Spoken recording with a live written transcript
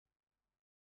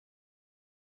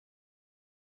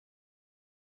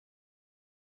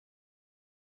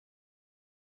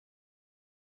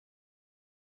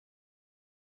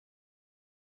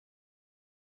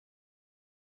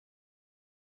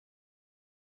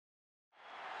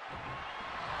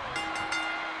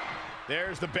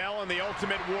There's the bell, and the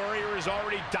Ultimate Warrior has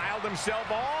already dialed himself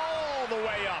all the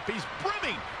way up. He's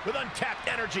brimming with untapped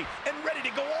energy and ready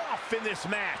to go off in this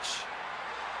match.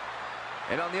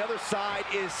 And on the other side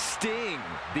is Sting,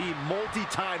 the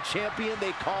multi-time champion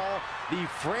they call the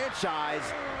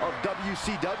franchise of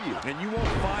WCW. And you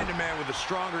won't find a man with a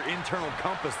stronger internal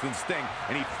compass than Sting,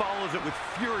 and he follows it with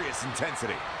furious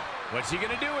intensity. What's he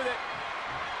gonna do with it?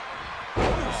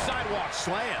 Ooh, sidewalk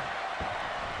slam.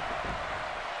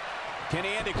 Can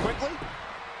he end it quickly?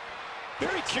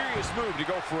 Very curious move to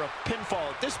go for a pinfall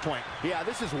at this point. Yeah,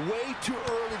 this is way too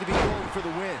early to be going for the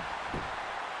win.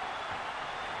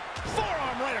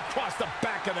 Forearm right across the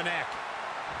back of the neck.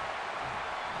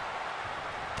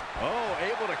 Oh,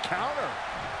 able to counter.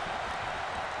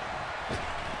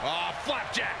 Oh,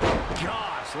 flapjack.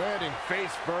 Gosh, landing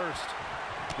face first.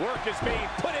 Work is being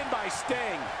put in by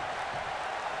Sting.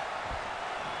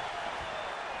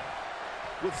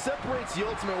 What separates the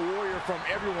Ultimate Warrior from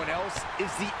everyone else is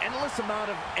the endless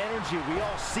amount of energy we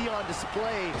all see on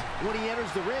display when he enters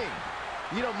the ring.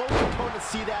 You know, most opponents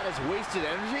see that as wasted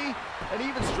energy and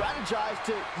even strategize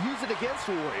to use it against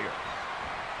the Warrior.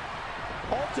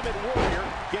 Ultimate Warrior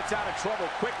gets out of trouble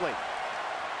quickly.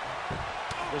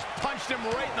 Just punched him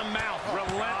right in the mouth.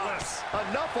 Relentless.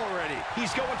 Enough already. He's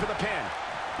going for the pin.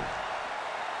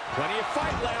 Plenty of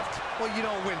fight left. Well, you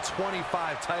don't win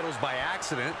 25 titles by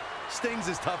accident. Sting's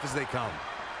as tough as they come.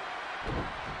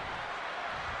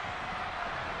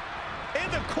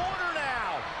 In the corner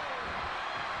now.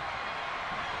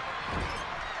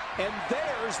 And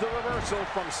there's the reversal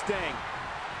from Sting.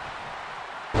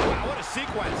 Wow, what a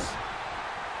sequence.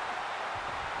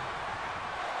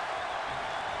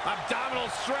 Abdominal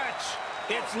stretch.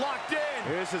 It's locked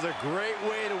in. This is a great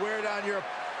way to wear down your...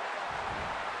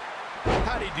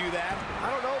 How'd he do that? I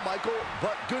don't know, Michael,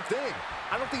 but good thing.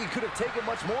 I don't think he could have taken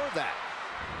much more of that.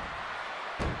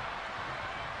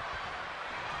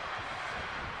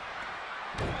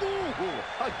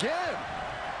 Ooh, again.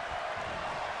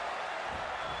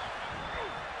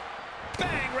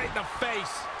 Bang, right in the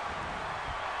face.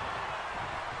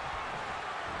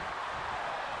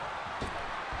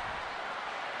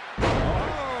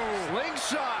 Oh,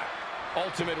 slingshot.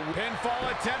 Ultimate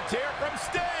pinfall attempt here from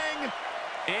Sting.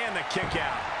 And the kick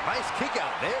out. Nice kick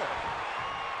out there.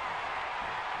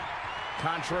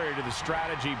 Contrary to the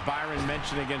strategy Byron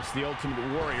mentioned against the Ultimate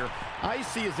Warrior, I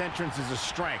see his entrance as a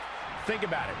strength. Think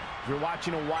about it. If you're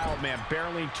watching a wild man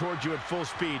barreling towards you at full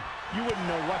speed, you wouldn't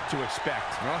know what to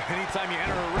expect. Well, anytime you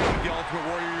enter a ring with the Ultimate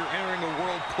Warrior, you're entering a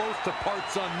world close to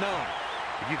parts unknown.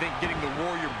 If you think getting the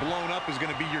Warrior blown up is going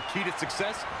to be your key to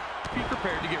success, be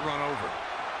prepared to get run over.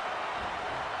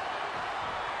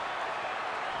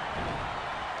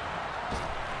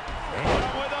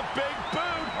 With a big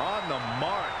boot. On the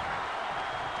mark.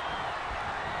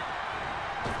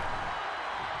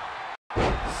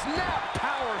 Snap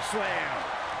power slam.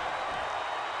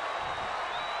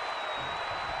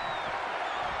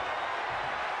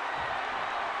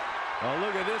 Oh,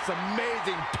 look at this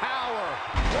amazing power.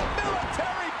 The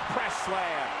military press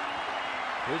slam.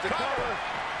 Here's a cover.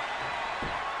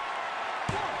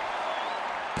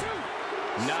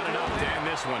 Not enough to end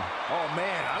this one. Oh,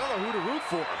 man, I don't know who to root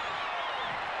for.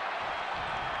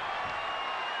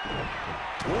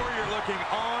 Warrior looking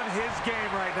on his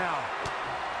game right now.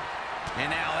 And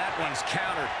now that one's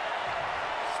countered.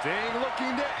 Sting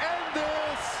looking to end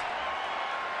this.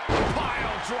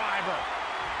 Pile driver.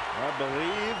 I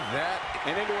believe that.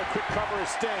 And into a quick cover of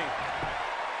Sting.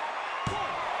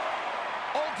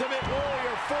 Ultimate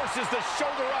Warrior forces the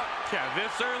shoulder up. Yeah,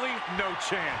 this early, no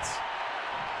chance.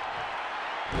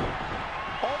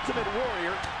 Ultimate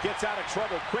Warrior gets out of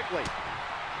trouble quickly.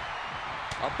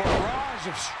 A barrage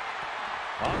of...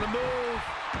 On the move.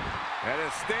 That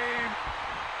is Sting.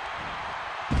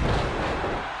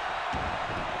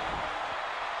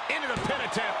 Into the pin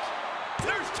attempt.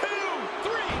 There's 2,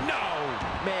 3, no.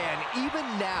 Man, even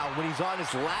now, when he's on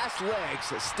his last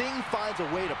legs, Sting finds a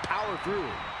way to power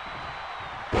through.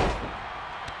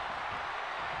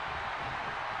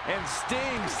 And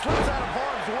Sting slips out of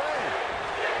harm's way.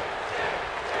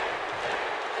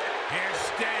 Here's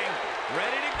Sting,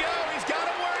 ready to go. He's got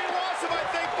him where he wants him, I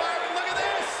think, Byron. Look at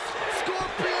this.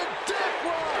 Scorpion Death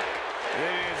Rock.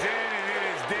 It is in and it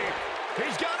is deep.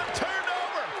 He's got him turned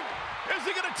over. Is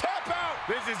he going to tap out?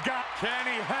 This has got... Can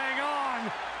he hang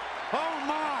on? Oh,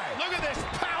 my. Look at this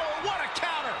power. What a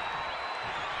counter.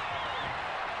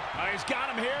 Oh, he's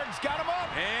got him here. He's got him up.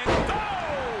 And...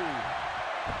 Oh!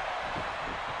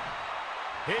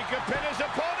 He could pin his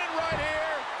opponent right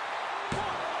here.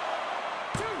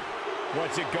 1, 2.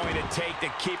 What's it going to take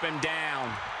to keep him down?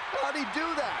 How'd he do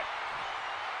that?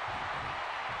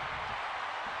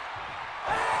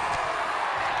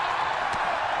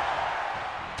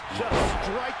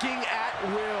 striking at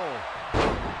will.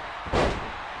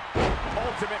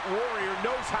 Ultimate Warrior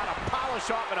knows how to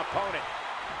polish off an opponent.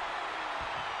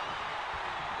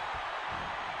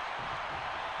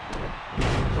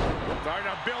 Starting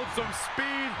to build some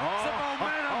speed, some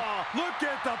momentum. Look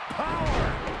at the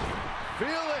power.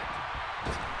 Feel it.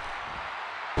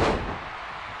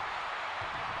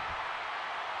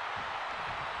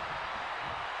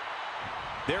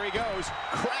 There he goes,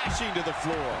 crashing to the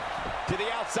floor. To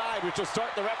the outside, which will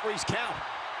start the referee's count.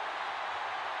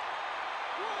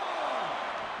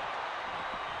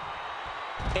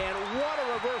 And what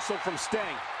a reversal from Sting.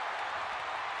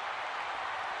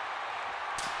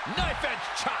 Knife edge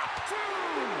chop. 2,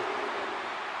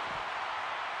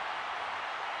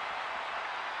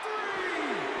 3.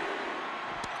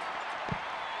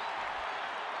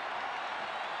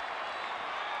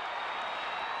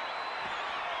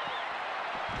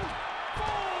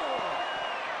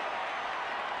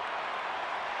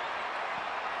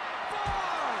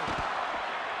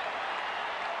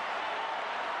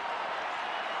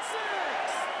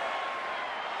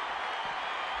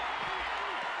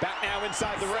 Back now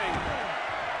inside the ring.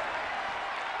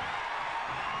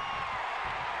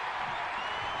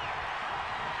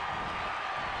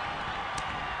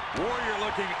 Warrior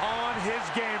looking on his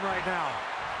game right now.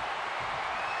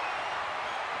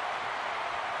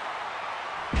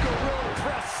 Gorilla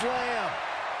press slam.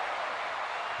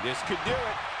 This could do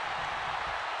it.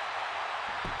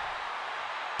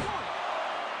 1,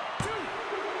 2.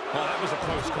 Oh, that was a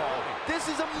close call. This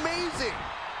is amazing.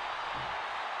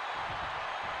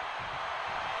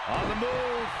 On the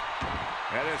move.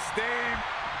 That is Sting.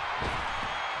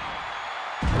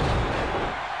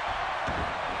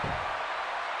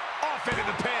 Off into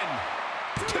the pin.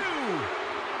 2.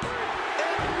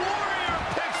 And Warrior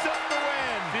picks up the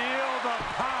win. Feel the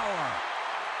power.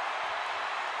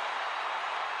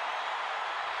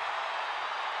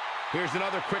 Here's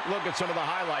another quick look at some of the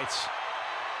highlights.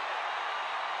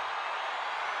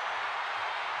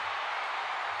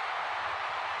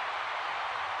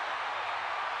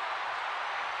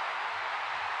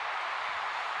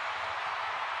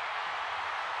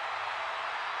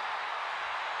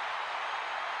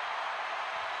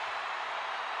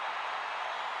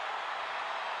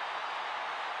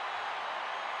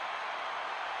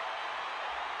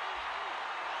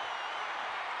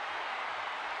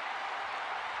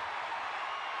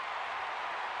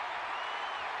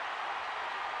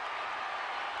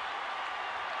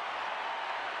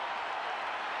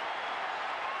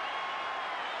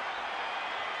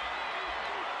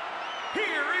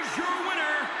 Here is your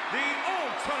winner, the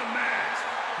Ultimate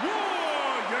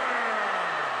Warrior.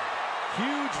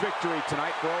 Huge victory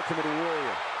tonight for Ultimate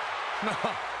Warrior.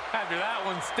 After that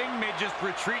one, Sting may just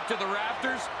retreat to the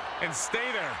rafters and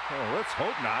stay there. Oh, let's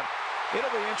hope not.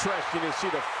 It'll be interesting to see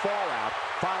the fallout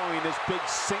following this big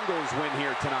singles win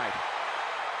here tonight.